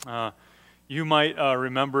Uh, you might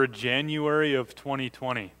remember January of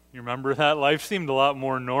 2020. You remember that? Life seemed a lot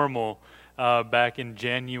more normal back in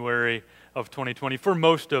January of 2020 for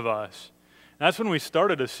most of us. And that's when we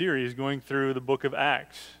started a series going through the book of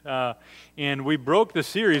Acts. And we broke the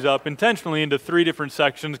series up intentionally into three different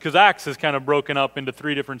sections because Acts is kind of broken up into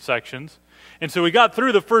three different sections. And so we got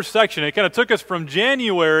through the first section. It kind of took us from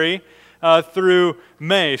January through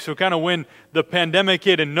May, so kind of when the pandemic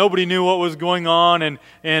hit and nobody knew what was going on,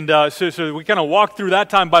 so we kind of walked through that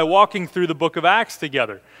time by walking through the book of Acts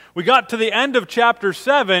together. We got to the end of chapter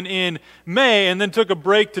 7 in May and then took a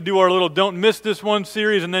break to do our little Don't Miss This One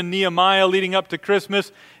series and then Nehemiah leading up to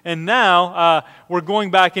Christmas. And now we're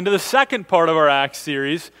going back into the second part of our Acts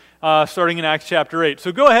series, starting in Acts chapter 8.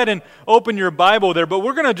 So go ahead and open your Bible there, but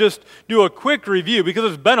we're going to just do a quick review because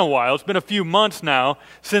it's been a while. It's been a few months now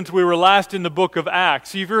since we were last in the book of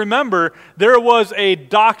Acts. So if you remember, there was a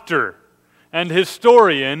doctor and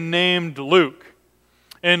historian named Luke.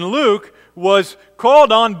 And Luke was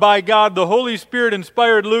called on by God. The Holy Spirit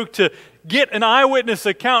inspired Luke to get an eyewitness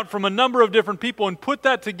account from a number of different people and put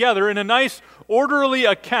that together in a nice, orderly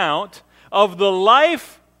account of the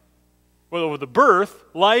life, well, the birth,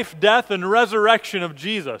 life, death, and resurrection of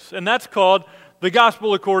Jesus. And that's called the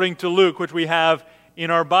Gospel according to Luke, which we have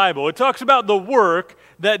in our Bible. It talks about the work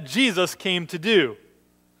that Jesus came to do.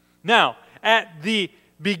 Now, at the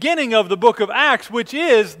beginning of the book of Acts, which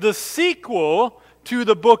is the sequel to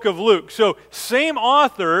the book of Luke. So, same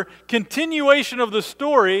author, continuation of the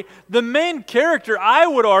story. The main character, I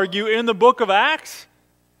would argue, in the book of Acts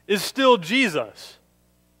is still Jesus.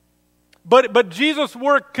 But Jesus'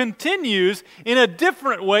 work continues in a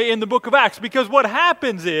different way in the book of Acts, because what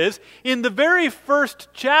happens is, in the very first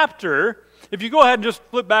chapter, if you go ahead and just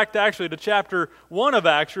flip back to chapter 1 of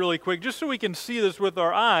Acts really quick, just so we can see this with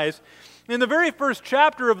our eyes. In the very first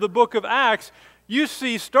chapter of the book of Acts, you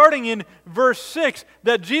see, starting in verse 6,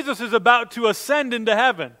 that Jesus is about to ascend into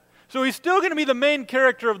heaven. So he's still going to be the main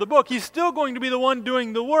character of the book. He's still going to be the one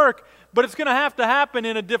doing the work, but it's going to have to happen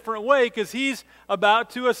in a different way because he's about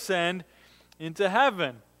to ascend into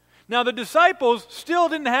heaven. Now, the disciples still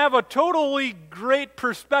didn't have a totally great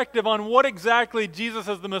perspective on what exactly Jesus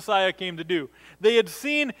as the Messiah came to do. They had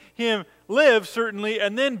seen him live, certainly,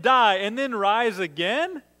 and then die, and then rise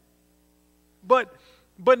again.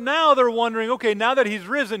 But now they're wondering, okay, now that he's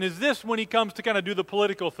risen, is this when he comes to kind of do the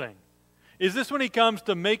political thing? Is this when he comes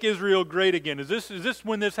to make Israel great again? Is this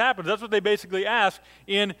when this happens? That's what they basically ask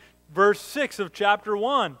in verse 6 of chapter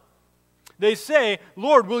 1. They say,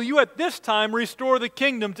 Lord, will you at this time restore the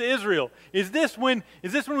kingdom to Israel? Is this when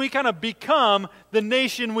we kind of become the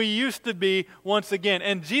nation we used to be once again?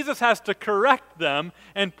 And Jesus has to correct them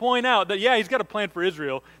and point out that, yeah, he's got a plan for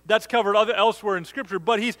Israel. That's covered elsewhere in Scripture.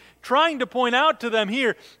 But he's trying to point out to them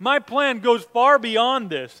here, my plan goes far beyond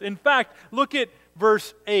this. In fact, look at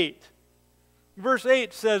verse 8. Verse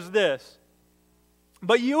 8 says this,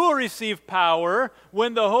 but you will receive power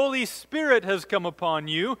when the Holy Spirit has come upon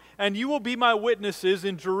you, and you will be my witnesses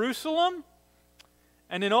in Jerusalem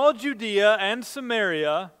and in all Judea and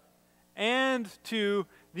Samaria and to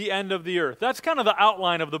the end of the earth. That's kind of the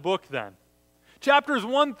outline of the book then. Chapters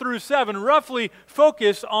 1 through 7 roughly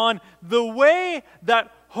focus on the way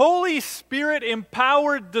that Holy Spirit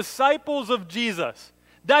empowered disciples of Jesus.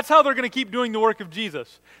 That's how they're going to keep doing the work of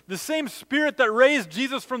Jesus. The same Spirit that raised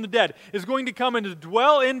Jesus from the dead is going to come and to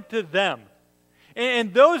dwell into them.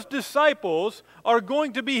 And those disciples are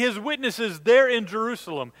going to be his witnesses there in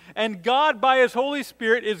Jerusalem. And God, by his Holy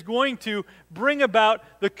Spirit, is going to bring about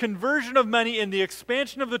the conversion of many and the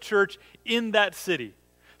expansion of the church in that city.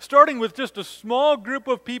 Starting with just a small group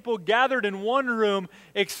of people gathered in one room,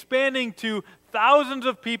 expanding to thousands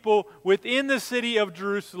of people within the city of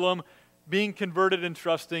Jerusalem, being converted and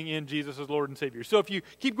trusting in Jesus as Lord and Savior. So if you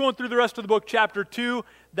keep going through the rest of the book, chapter 2,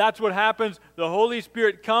 that's what happens. The Holy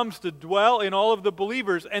Spirit comes to dwell in all of the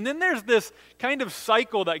believers. And then there's this kind of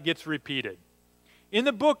cycle that gets repeated. In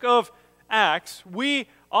the book of Acts, we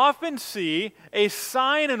often see a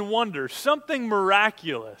sign and wonder, something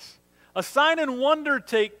miraculous. A sign and wonder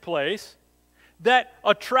take place that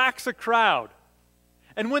attracts a crowd.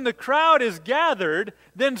 And when the crowd is gathered,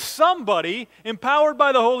 then somebody, empowered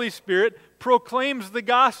by the Holy Spirit, proclaims the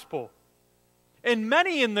gospel. And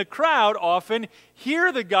many in the crowd often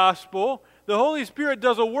hear the gospel. The Holy Spirit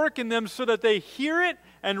does a work in them so that they hear it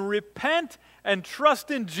and repent and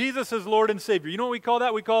trust in Jesus as Lord and Savior. You know what we call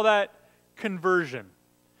that? We call that conversion.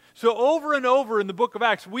 So over and over in the book of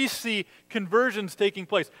Acts, we see conversions taking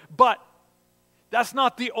place. But that's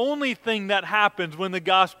not the only thing that happens when the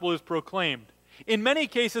gospel is proclaimed. In many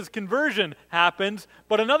cases, conversion happens,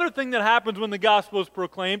 but another thing that happens when the gospel is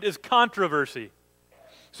proclaimed is controversy.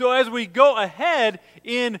 So as we go ahead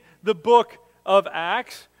in the book of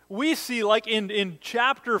Acts, we see like in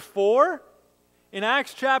chapter 4, in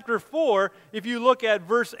Acts chapter 4, if you look at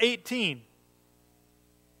verse 18,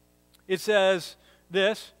 it says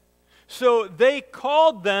this, "So they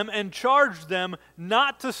called them and charged them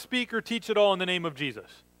not to speak or teach at all in the name of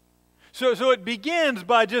Jesus." So it begins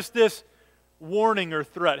by just this warning or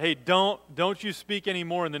threat. Hey, don't you speak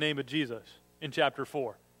anymore in the name of Jesus in chapter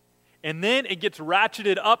 4. And then it gets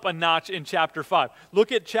ratcheted up a notch in chapter 5.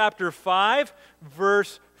 Look at chapter 5,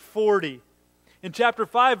 verse 40. In chapter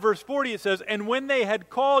 5, verse 40, it says, "And when they had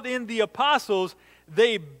called in the apostles,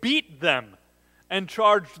 they beat them and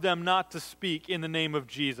charged them not to speak in the name of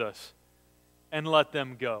Jesus, and let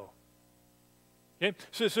them go." Okay?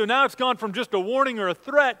 So now it's gone from just a warning or a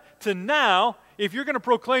threat to now, if you're going to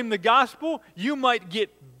proclaim the gospel, you might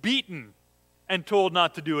get beaten and told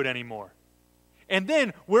not to do it anymore. And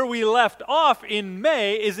then where we left off in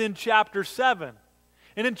May is in chapter 7.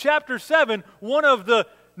 And in chapter 7, one of the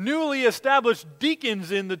newly established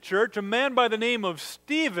deacons in the church, a man by the name of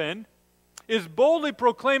Stephen, is boldly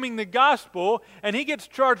proclaiming the gospel, and he gets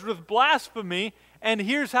charged with blasphemy, and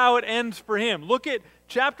here's how it ends for him. Look at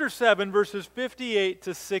chapter 7, verses 58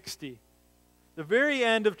 to 60. The very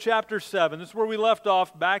end of chapter 7, this is where we left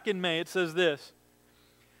off back in May, it says this,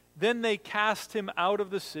 "Then they cast him out of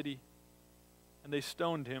the city, and they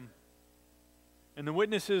stoned him. And the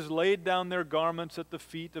witnesses laid down their garments at the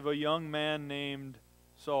feet of a young man named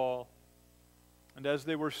Saul. And as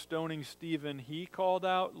they were stoning Stephen, he called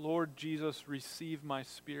out, 'Lord Jesus, receive my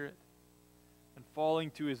spirit.' And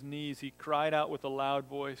falling to his knees, he cried out with a loud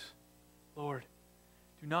voice, 'Lord,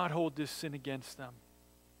 do not hold this sin against them.'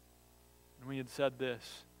 And when he had said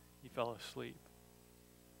this, he fell asleep."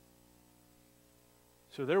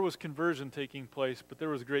 So there was conversion taking place, but there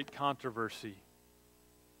was great controversy,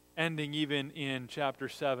 ending even in chapter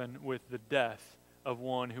 7 with the death of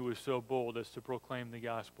one who was so bold as to proclaim the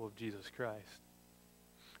gospel of Jesus Christ.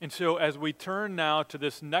 And so as we turn now to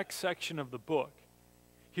this next section of the book,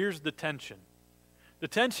 here's the tension. The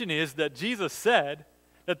tension is that Jesus said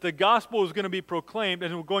that the gospel is going to be proclaimed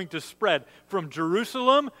and we're going to spread from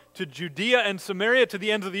Jerusalem to Judea and Samaria to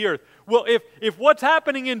the ends of the earth. Well, if what's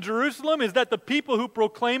happening in Jerusalem is that the people who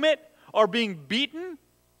proclaim it are being beaten,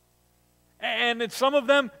 and some of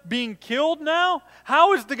them being killed now,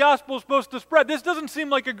 how is the gospel supposed to spread? This doesn't seem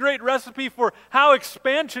like a great recipe for how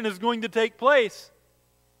expansion is going to take place.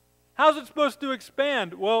 How's it supposed to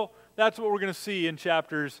expand? Well, that's what we're going to see in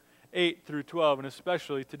chapters 8 through 12, and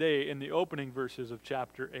especially today in the opening verses of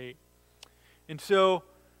chapter 8. And so,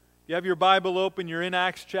 if you have your Bible open, you're in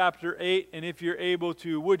Acts chapter 8, and if you're able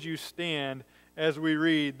to, would you stand as we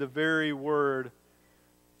read the very word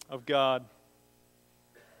of God?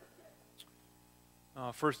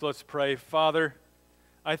 First, let's pray. Father,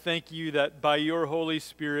 I thank you that by your Holy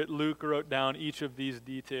Spirit, Luke wrote down each of these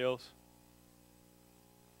details.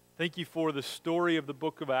 Thank you for the story of the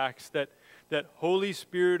book of Acts, that Holy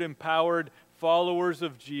Spirit-empowered followers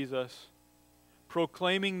of Jesus,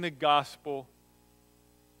 proclaiming the gospel,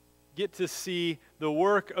 get to see the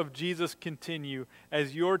work of Jesus continue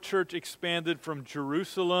as your church expanded from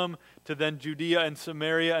Jerusalem to then Judea and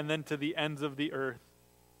Samaria and then to the ends of the earth.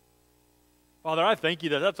 Father, I thank you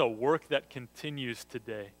that that's a work that continues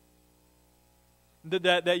today.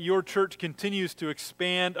 That your church continues to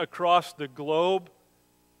expand across the globe.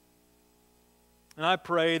 And I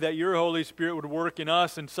pray that your Holy Spirit would work in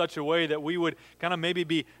us in such a way that we would kind of maybe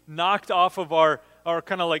be knocked off of our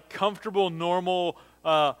kind of like comfortable, normal,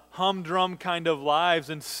 humdrum kind of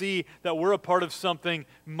lives and see that we're a part of something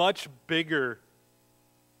much bigger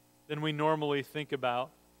than we normally think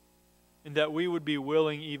about. And that we would be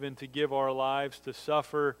willing even to give our lives to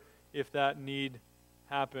suffer if that need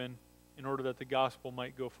happen in order that the gospel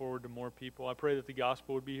might go forward to more people. I pray that the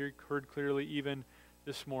gospel would be heard clearly even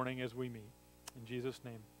this morning as we meet. In Jesus'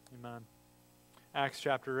 name, amen. Acts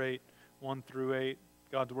chapter 8, 1 through 8,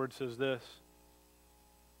 God's word says this.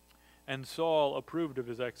 And Saul approved of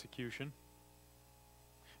his execution.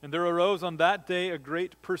 And there arose on that day a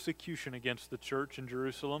great persecution against the church in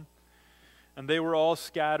Jerusalem. And they were all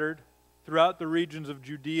scattered throughout the regions of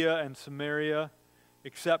Judea and Samaria,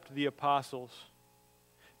 except the apostles.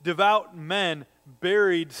 Devout men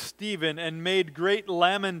buried Stephen and made great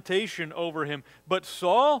lamentation over him. But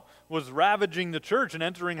Saul was ravaging the church and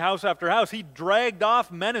entering house after house. He dragged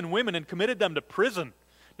off men and women and committed them to prison.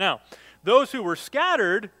 Now, those who were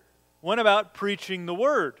scattered went about preaching the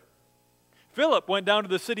word. Philip went down to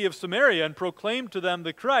the city of Samaria and proclaimed to them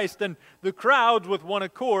the Christ, and the crowds with one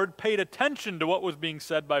accord paid attention to what was being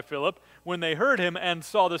said by Philip when they heard him and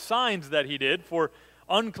saw the signs that he did, for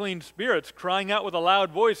unclean spirits, crying out with a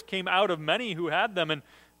loud voice, came out of many who had them, and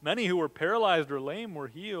many who were paralyzed or lame were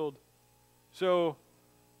healed. So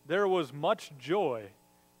there was much joy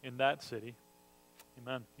in that city.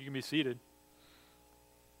 Amen. You can be seated.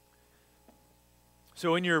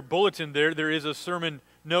 So in your bulletin there is a sermon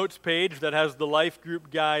notes page that has the life group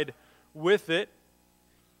guide with it.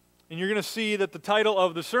 And you're going to see that the title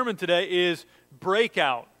of the sermon today is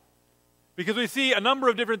Breakout. Because we see a number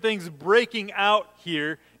of different things breaking out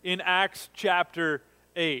here in Acts chapter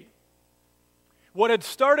 8. What had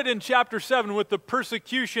started in chapter 7 with the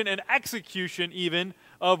persecution and execution even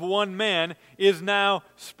of one man is now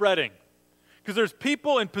spreading. Because there's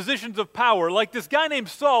people in positions of power, like this guy named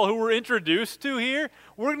Saul who we're introduced to here.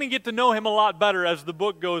 We're going to get to know him a lot better as the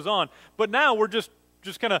book goes on. But now we're just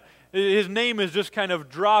kind of, his name is just kind of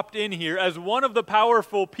dropped in here as one of the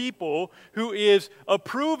powerful people who is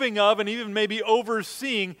approving of and even maybe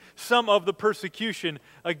overseeing some of the persecution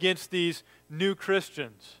against these new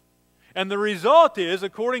Christians. And the result is,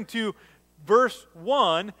 according to verse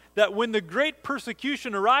 1, that when the great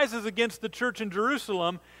persecution arises against the church in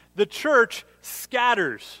Jerusalem, the church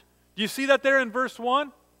scatters. Do you see that there in verse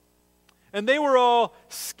 1? And they were all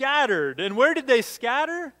scattered. And where did they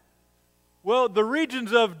scatter? Well, the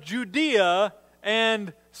regions of Judea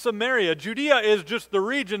and Samaria. Judea is just the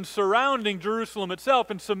region surrounding Jerusalem itself,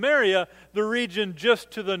 and Samaria, the region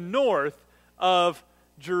just to the north of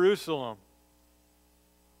Jerusalem.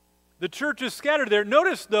 The church is scattered there.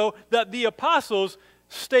 Notice, though, that the apostles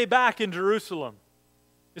stay back in Jerusalem.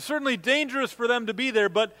 It's certainly dangerous for them to be there,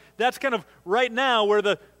 but that's kind of right now where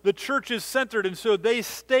the church is centered, and so they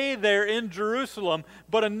stay there in Jerusalem.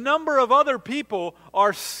 But a number of other people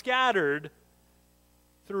are scattered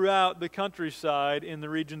throughout the countryside in the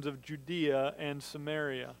regions of Judea and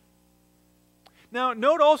Samaria. Now,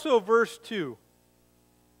 note also verse 2.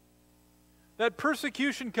 That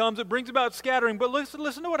persecution comes, it brings about scattering, but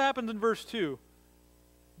listen to what happens in verse 2.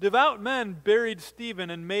 Devout men buried Stephen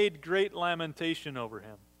and made great lamentation over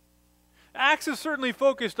him. Acts is certainly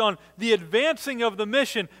focused on the advancing of the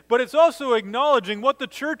mission, but it's also acknowledging what the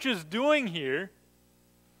church is doing here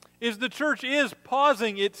is the church is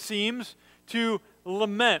pausing, it seems, to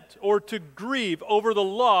lament or to grieve over the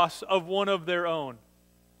loss of one of their own.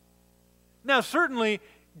 Now, certainly,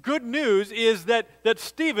 good news is that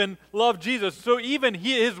Stephen loved Jesus. So even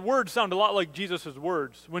his words sound a lot like Jesus'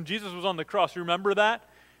 words. When Jesus was on the cross, you remember that?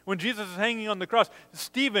 When Jesus is hanging on the cross,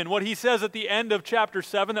 Stephen, what he says at the end of chapter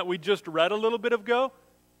 7 that we just read a little bit ago,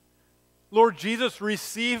 Lord Jesus,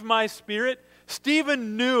 receive my spirit.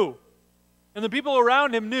 Stephen knew, and the people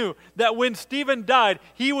around him knew, that when Stephen died,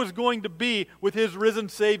 he was going to be with his risen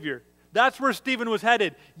Savior. That's where Stephen was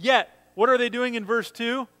headed. Yet, what are they doing in verse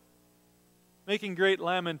 2? Making great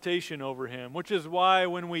lamentation over him, which is why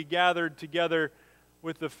when we gathered together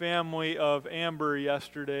with the family of Amber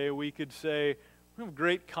yesterday, we could say, we have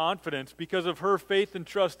great confidence because of her faith and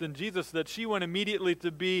trust in Jesus that she went immediately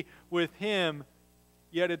to be with him,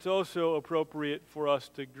 yet it's also appropriate for us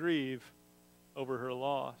to grieve over her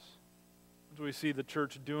loss. That's what we see the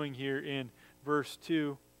church doing here in verse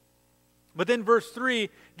 2. But then verse 3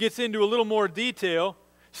 gets into a little more detail,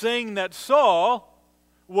 saying that Saul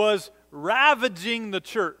was ravaging the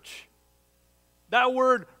church. That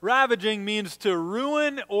word ravaging means to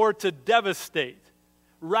ruin or to devastate.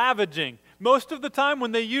 Ravaging. Most of the time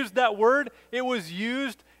when they used that word, it was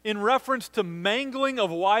used in reference to mangling of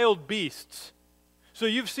wild beasts. So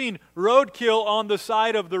you've seen roadkill on the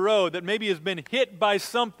side of the road that maybe has been hit by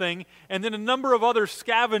something, and then a number of other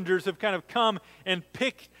scavengers have kind of come and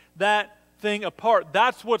picked that thing apart.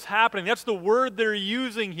 That's what's happening. That's the word they're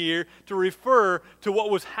using here to refer to what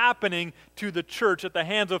was happening to the church at the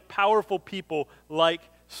hands of powerful people like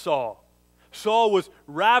Saul. Saul was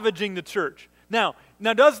ravaging the church. Now,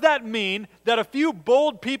 does that mean that a few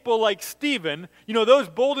bold people like Stephen, those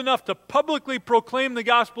bold enough to publicly proclaim the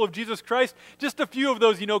gospel of Jesus Christ, just a few of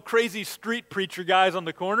those, crazy street preacher guys on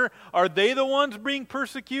the corner, are they the ones being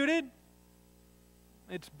persecuted?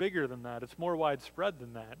 It's bigger than that. It's more widespread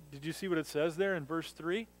than that. Did you see what it says there in verse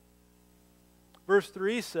 3? Verse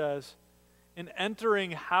 3 says, in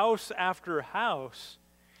entering house after house,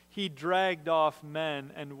 he dragged off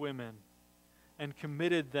men and women and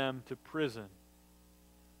committed them to prison.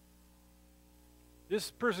 This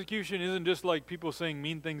persecution isn't just like people saying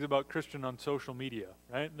mean things about Christian on social media,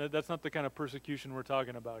 right? That's not the kind of persecution we're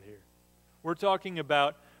talking about here. We're talking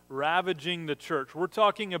about ravaging the church. We're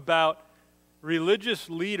talking about religious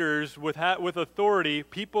leaders with authority,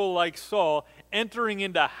 people like Saul, entering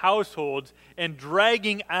into households and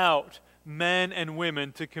dragging out men and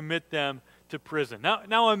women to commit them to prison.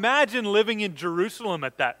 Now imagine living in Jerusalem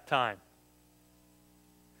at that time.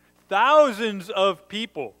 thousands of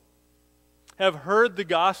people have heard the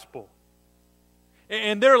gospel.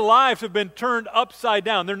 And their lives have been turned upside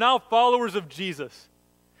down. They're now followers of Jesus.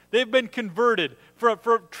 They've been converted,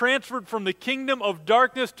 transferred from the kingdom of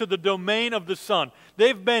darkness to the domain of the Son.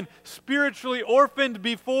 They've been spiritually orphaned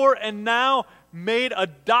before and now made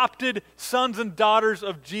adopted sons and daughters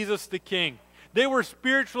of Jesus the King. They were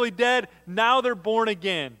spiritually dead, now they're born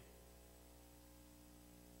again.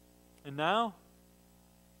 And now,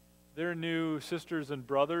 their new sisters and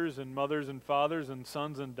brothers and mothers and fathers and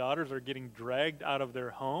sons and daughters are getting dragged out of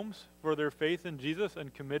their homes for their faith in Jesus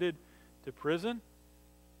and committed to prison.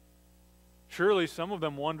 Surely some of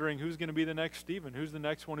them wondering who's going to be the next Stephen, who's the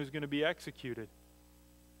next one who's going to be executed.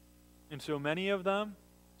 And so many of them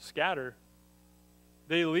scatter.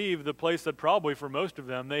 They leave the place that probably for most of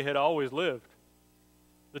them they had always lived.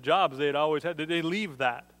 The jobs they had always had, they leave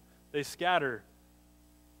that. They scatter.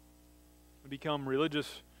 They become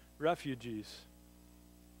religious refugees.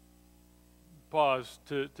 Pause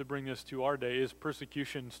to bring this to our day. Is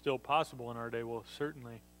persecution still possible in our day? Well,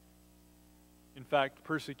 certainly. In fact,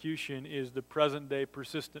 persecution is the present-day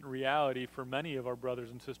persistent reality for many of our brothers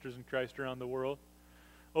and sisters in Christ around the world.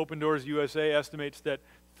 Open Doors USA estimates that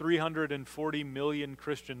 340 million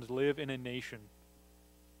Christians live in a nation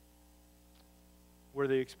where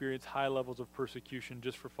they experience high levels of persecution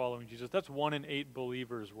just for following Jesus. That's 1 in 8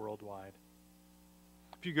 believers worldwide.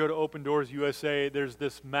 If you go to Open Doors USA, there's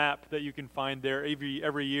this map that you can find there.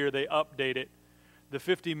 Every year they update it. The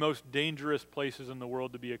 50 most dangerous places in the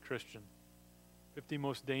world to be a Christian. 50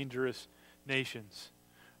 most dangerous nations.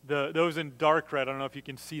 Those in dark red, I don't know if you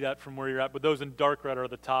can see that from where you're at, but those in dark red are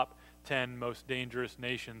the top 10 most dangerous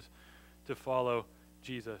nations to follow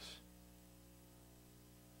Jesus.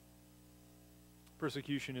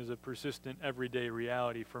 Persecution is a persistent, everyday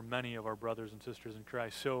reality for many of our brothers and sisters in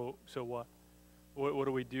Christ. So what? What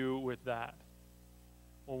do we do with that?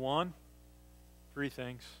 Well, three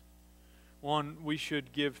things. One, we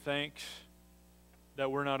should give thanks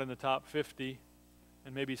that we're not in the top 50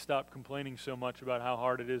 and maybe stop complaining so much about how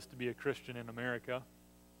hard it is to be a Christian in America.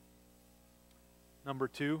 Number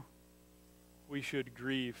two, we should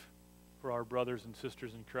grieve for our brothers and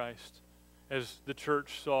sisters in Christ. As the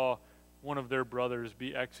church saw one of their brothers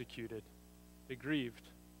be executed, they grieved.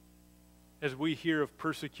 As we hear of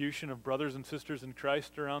persecution of brothers and sisters in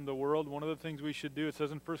Christ around the world, one of the things we should do, it says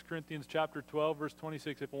in 1 Corinthians chapter 12, verse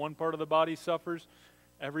 26, if one part of the body suffers,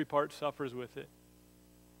 every part suffers with it.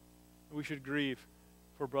 We should grieve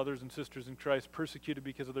for brothers and sisters in Christ persecuted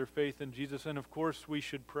because of their faith in Jesus. And of course, we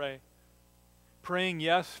should pray. Praying,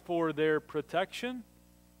 yes, for their protection,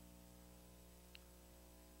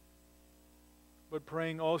 but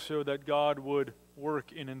praying also that God would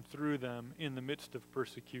work in and through them in the midst of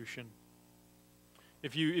persecution.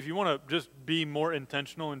 If you want to just be more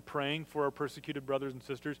intentional in praying for our persecuted brothers and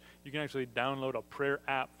sisters, you can actually download a prayer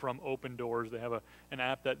app from Open Doors. They have an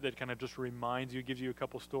app that kind of just reminds you, gives you a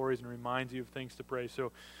couple stories and reminds you of things to pray.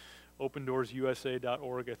 So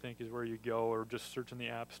opendoorsusa.org, I think, is where you go, or just search in the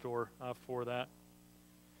App Store for that.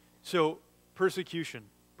 So persecution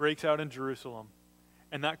breaks out in Jerusalem,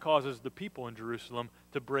 and that causes the people in Jerusalem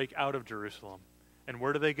to break out of Jerusalem. And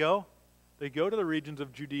where do they go? They go to the regions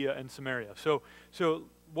of Judea and Samaria. So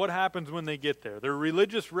what happens when they get there? They're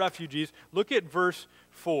religious refugees. Look at verse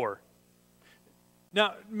 4.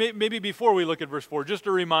 Now, maybe before we look at verse 4, just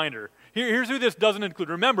a reminder. Here's who this doesn't include.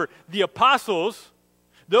 Remember, the apostles,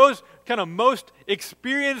 those kind of most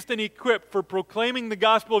experienced and equipped for proclaiming the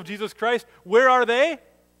gospel of Jesus Christ, where are they?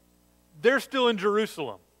 They're still in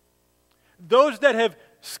Jerusalem. Those that have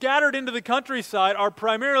scattered into the countryside are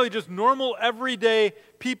primarily just normal, everyday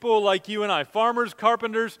people like you and I. Farmers,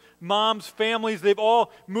 carpenters, moms, families, they've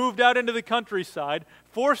all moved out into the countryside,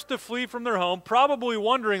 forced to flee from their home, probably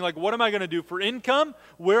wondering, like, what am I going to do for income?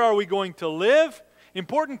 Where are we going to live?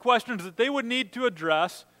 Important questions that they would need to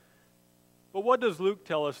address. But what does Luke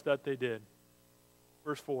tell us that they did?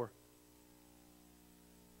 Verse 4.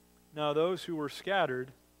 Now those who were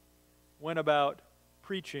scattered went about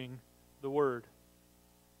preaching the word.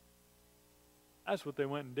 That's what they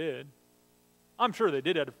went and did. I'm sure they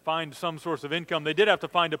did have to find some source of income. They did have to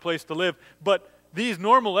find a place to live. But these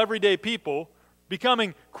normal, everyday people,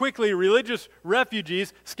 becoming quickly religious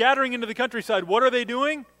refugees, scattering into the countryside, what are they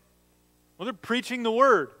doing? Well, they're preaching the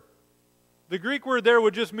word. The Greek word there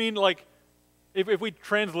would just mean, like, if we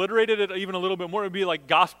transliterated it even a little bit more, it would be like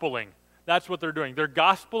gospeling. That's what they're doing. They're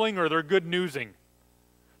gospeling or they're good newsing.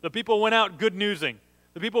 The people went out good newsing.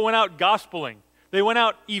 The people went out gospeling. They went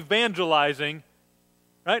out evangelizing,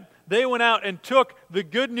 right? They went out and took the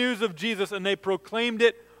good news of Jesus and they proclaimed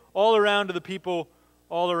it all around to the people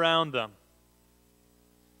all around them.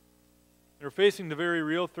 They're facing the very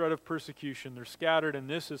real threat of persecution. They're scattered, and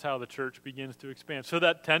this is how the church begins to expand. So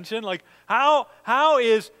that tension, like how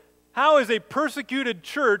is a persecuted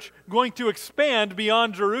church going to expand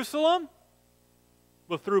beyond Jerusalem?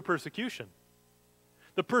 Well, through persecution.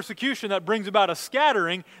 The persecution that brings about a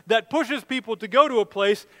scattering that pushes people to go to a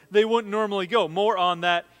place they wouldn't normally go. More on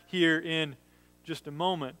that here in just a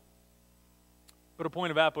moment. But a point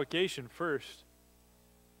of application first.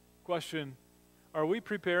 Question: are we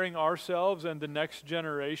preparing ourselves and the next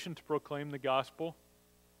generation to proclaim the gospel,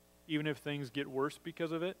 even if things get worse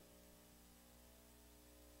because of it?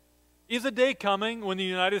 Is a day coming when the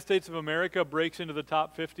United States of America breaks into the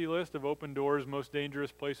top 50 list of Open Doors' most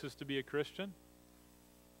dangerous places to be a Christian?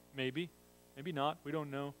 Maybe. Maybe not. We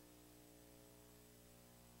don't know.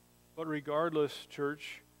 But regardless,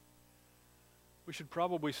 church, we should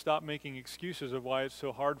probably stop making excuses of why it's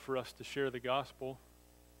so hard for us to share the gospel.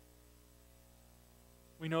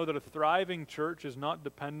 We know that a thriving church is not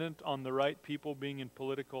dependent on the right people being in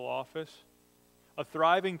political office. A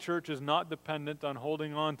thriving church is not dependent on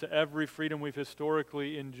holding on to every freedom we've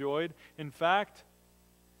historically enjoyed. In fact,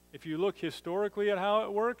 if you look historically at how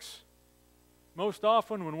it works, most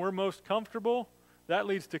often when we're most comfortable, that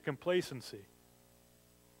leads to complacency.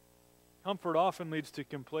 Comfort often leads to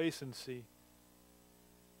complacency.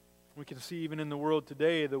 We can see even in the world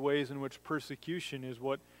today the ways in which persecution is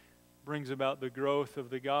what brings about the growth of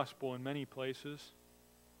the gospel in many places.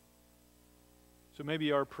 So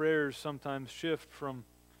maybe our prayers sometimes shift from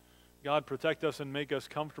God, protect us and make us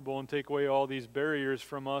comfortable and take away all these barriers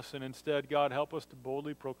from us, and instead, God, help us to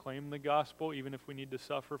boldly proclaim the gospel even if we need to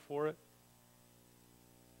suffer for it.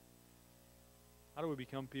 How do we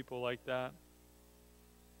become people like that?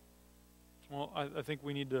 Well, I think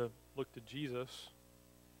we need to look to Jesus.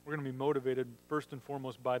 We're going to be motivated first and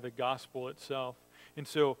foremost by the gospel itself. And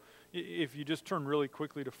so if you just turn really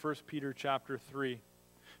quickly to 1 Peter chapter 3,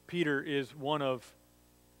 Peter is one of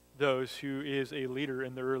those who is a leader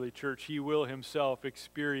in the early church. He will himself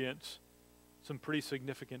experience some pretty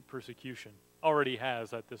significant persecution. Already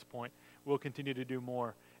has at this point. Will continue to do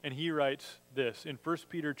more. And he writes this in 1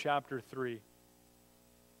 Peter chapter 3,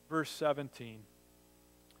 verse 17.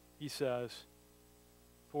 He says,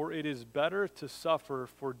 "For it is better to suffer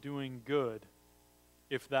for doing good,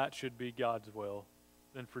 if that should be God's will,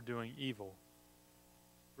 than for doing evil."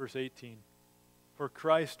 Verse 18, "For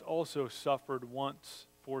Christ also suffered once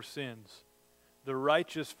for sins, the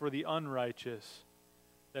righteous for the unrighteous,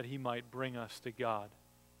 that he might bring us to God."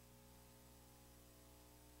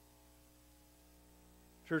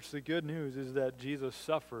 Church, the good news is that Jesus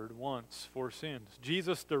suffered once for sins.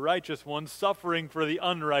 Jesus, the righteous one, suffering for the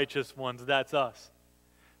unrighteous ones. That's us.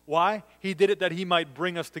 Why? He did it that he might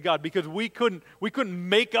bring us to God, because we couldn't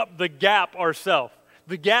make up the gap ourselves.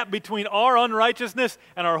 The gap between our unrighteousness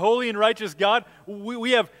and our holy and righteous God,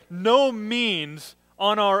 we have no means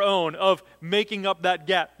on our own of making up that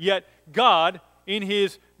gap. Yet God, in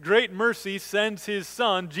his great mercy, sends his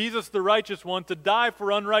Son, Jesus the righteous one, to die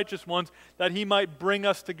for unrighteous ones that he might bring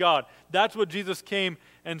us to God. That's what Jesus came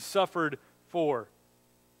and suffered for.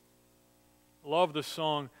 I love the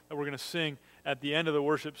song that we're going to sing at the end of the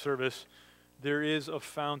worship service, "There is a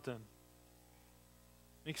Fountain."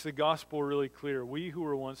 Makes the gospel really clear. We who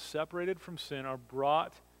were once separated from sin are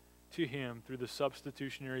brought to him through the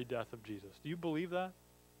substitutionary death of Jesus. Do you believe that?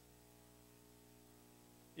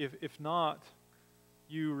 If not,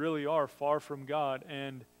 you really are far from God,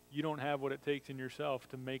 and you don't have what it takes in yourself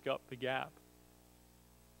to make up the gap.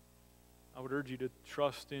 I would urge you to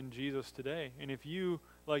trust in Jesus today. And if you,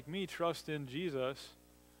 like me, trust in Jesus,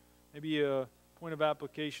 maybe a point of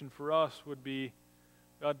application for us would be,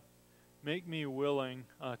 God, make me willing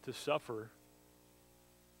to suffer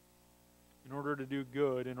in order to do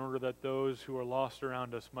good, in order that those who are lost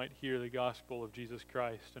around us might hear the gospel of Jesus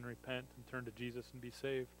Christ and repent and turn to Jesus and be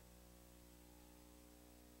saved.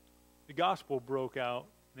 The gospel broke out,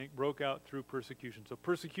 and it broke out through persecution. So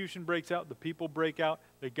persecution breaks out, the people break out,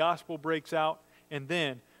 the gospel breaks out, and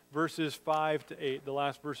then verses 5 to 8, the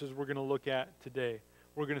last verses we're going to look at today,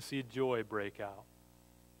 we're going to see joy break out.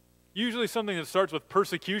 Usually something that starts with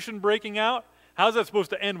persecution breaking out, how's that supposed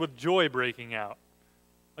to end with joy breaking out?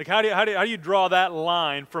 Like how do you draw that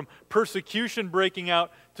line from persecution breaking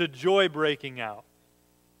out to joy breaking out?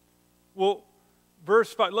 Well,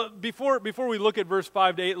 verse 5, before we look at verse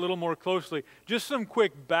 5 to 8 a little more closely, just some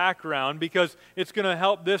quick background, because it's going to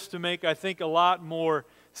help this to make, I think, a lot more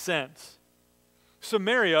sense.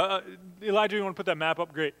 Samaria, Elijah, you want to put that map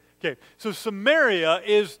up? Great. Okay, so Samaria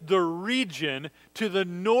is the region to the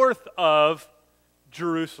north of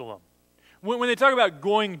Jerusalem. When they talk about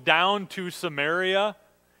going down to Samaria,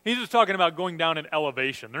 He's just talking about going down in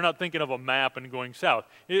elevation. They're not thinking of a map and going south.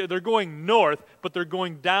 They're going north, but they're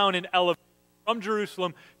going down in elevation from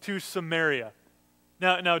Jerusalem to Samaria.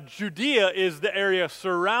 Now, Judea is the area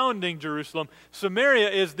surrounding Jerusalem. Samaria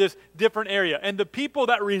is this different area. And the people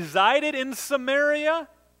that resided in Samaria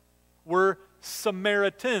were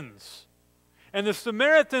Samaritans. And the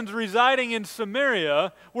Samaritans residing in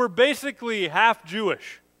Samaria were basically half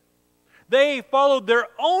Jewish. They followed their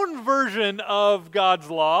own version of God's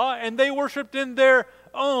law, and they worshiped in their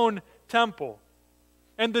own temple.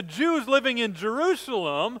 And the Jews living in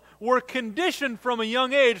Jerusalem were conditioned from a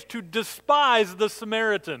young age to despise the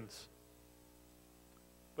Samaritans.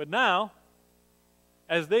 But now,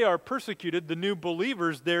 as they are persecuted, the new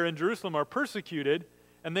believers there in Jerusalem are persecuted,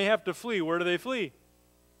 and they have to flee. Where do they flee?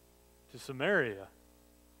 To Samaria,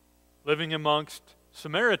 living amongst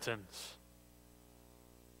Samaritans.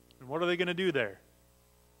 And what are they going to do there?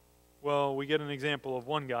 Well, we get an example of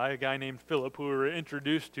one guy, a guy named Philip, who we were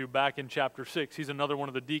introduced to back in chapter 6. He's another one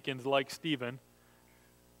of the deacons like Stephen,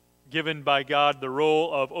 given by God the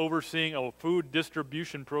role of overseeing a food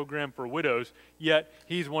distribution program for widows, yet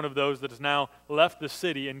he's one of those that has now left the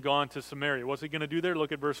city and gone to Samaria. What's he going to do there?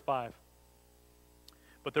 Look at verse 5.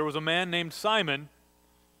 But there was a man named Simon.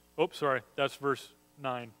 Oops, sorry, that's verse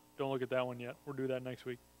 9. Don't look at that one yet. We'll do that next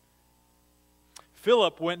week.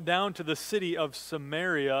 Philip went down to the city of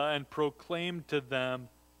Samaria and proclaimed to them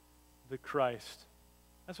the Christ.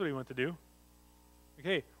 That's what he went to do.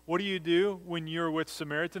 Okay, what do you do when you're with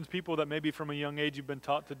Samaritans, people that maybe from a young age you've been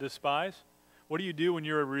taught to despise? What do you do when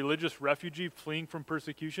you're a religious refugee fleeing from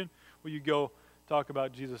persecution? Well, you go talk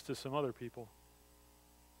about Jesus to some other people.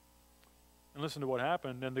 And listen to what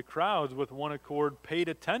happened. And the crowds with one accord paid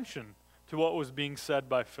attention to what was being said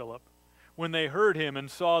by Philip when they heard him and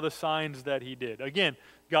saw the signs that he did. Again,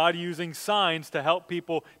 God using signs to help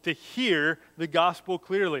people to hear the gospel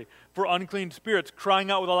clearly. For unclean spirits, crying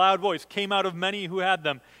out with a loud voice, came out of many who had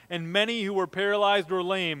them, and many who were paralyzed or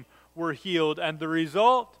lame were healed. And the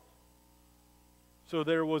result? So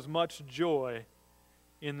there was much joy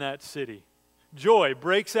in that city. Joy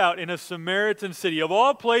breaks out in a Samaritan city. Of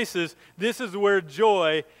all places, this is where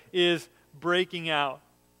joy is breaking out.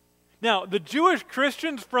 Now, the Jewish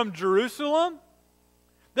Christians from Jerusalem,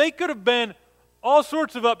 they could have been all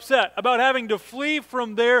sorts of upset about having to flee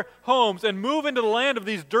from their homes and move into the land of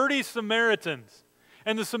these dirty Samaritans.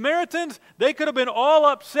 And the Samaritans, they could have been all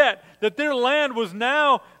upset that their land was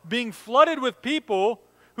now being flooded with people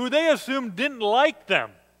who they assumed didn't like them.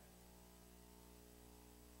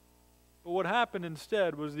 But what happened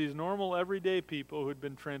instead was these normal, everyday people who had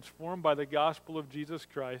been transformed by the gospel of Jesus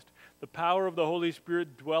Christ, the power of the Holy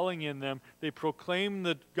Spirit dwelling in them, they proclaim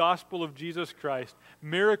the gospel of Jesus Christ.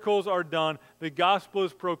 Miracles are done, the gospel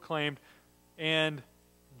is proclaimed, and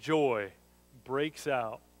joy breaks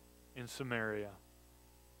out in Samaria.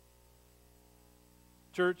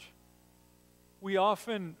 Church, we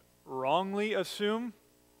often wrongly assume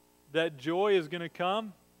that joy is going to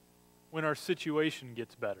come when our situation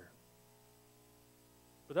gets better.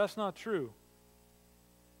 But that's not true.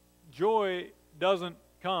 Joy doesn't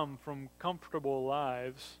come from comfortable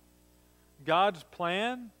lives. God's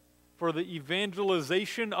plan for the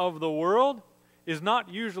evangelization of the world is not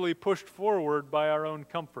usually pushed forward by our own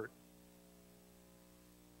comfort.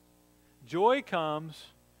 Joy comes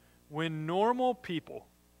when normal people,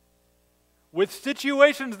 with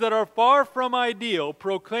situations that are far from ideal,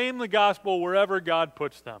 proclaim the gospel wherever God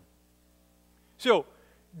puts them. So,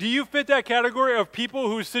 do you fit that category of people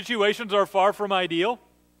whose situations are far from ideal?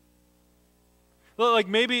 Like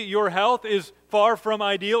maybe your health is far from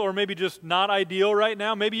ideal, or maybe just not ideal right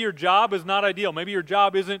now. Maybe your job is not ideal. Maybe your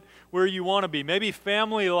job isn't where you want to be. Maybe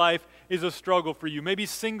family life is a struggle for you. Maybe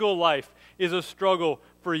single life is a struggle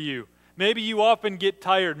for you. Maybe you often get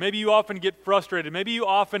tired. Maybe you often get frustrated. Maybe you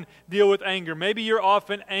often deal with anger. Maybe you're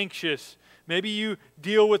often anxious. Maybe you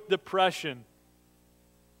deal with depression.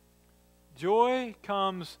 Joy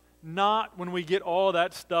comes not when we get all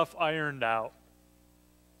that stuff ironed out,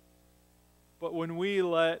 but when we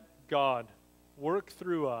let God work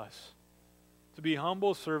through us to be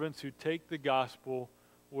humble servants who take the gospel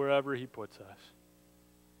wherever He puts us.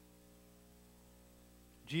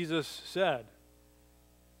 Jesus said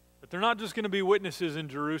that they're not just going to be witnesses in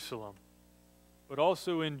Jerusalem, but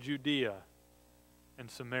also in Judea and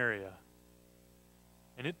Samaria.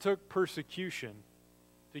 And it took persecution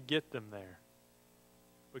to get them there.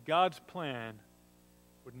 But God's plan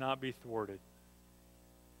would not be thwarted.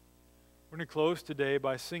 We're going to close today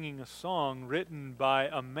by singing a song written by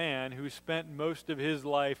a man who spent most of his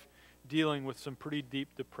life dealing with some pretty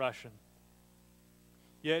deep depression.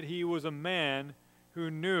 Yet he was a man who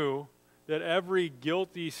knew that every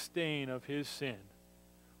guilty stain of his sin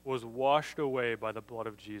was washed away by the blood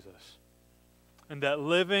of Jesus. And that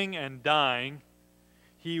living and dying,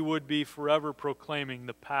 he would be forever proclaiming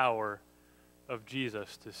the power of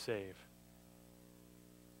Jesus to save.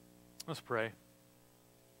 Let's pray.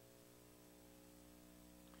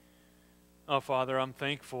 Oh, Father, I'm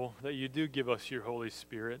thankful that you do give us your Holy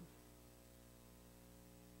Spirit.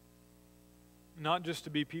 Not just to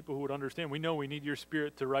be people who would understand. We know we need your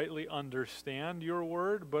Spirit to rightly understand your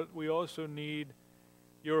word, but we also need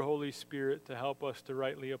your Holy Spirit to help us to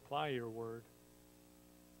rightly apply your word.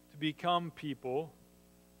 To become people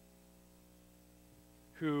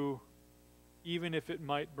who, even if it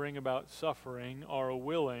might bring about suffering, are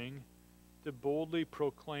willing to boldly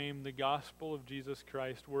proclaim the gospel of Jesus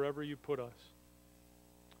Christ wherever you put us,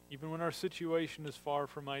 even when our situation is far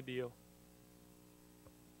from ideal.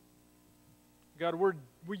 God,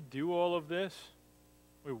 we do all of this.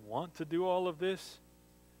 We want to do all of this,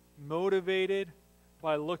 motivated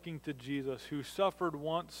by looking to Jesus, who suffered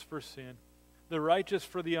once for sin, the righteous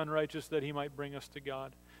for the unrighteous, that he might bring us to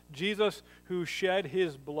God. Jesus, who shed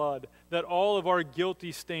his blood, that all of our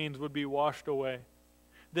guilty stains would be washed away.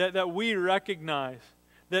 That we recognize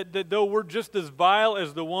that though we're just as vile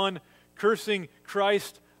as the one cursing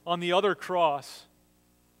Christ on the other cross,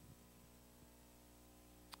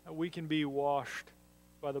 that we can be washed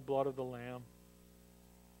by the blood of the Lamb.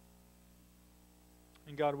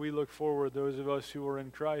 And God, we look forward, those of us who are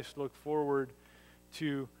in Christ, look forward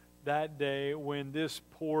to that day when this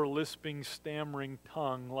poor, lisping, stammering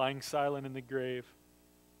tongue lying silent in the grave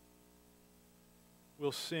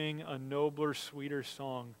will sing a nobler, sweeter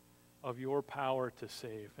song of your power to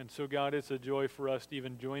save. And so, God, it's a joy for us to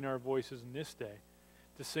even join our voices in this day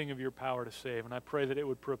to sing of your power to save. And I pray that it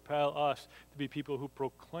would propel us to be people who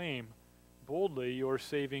proclaim boldly your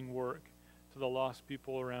saving work to the lost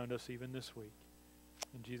people around us even this week.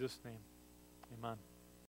 In Jesus' name, amen.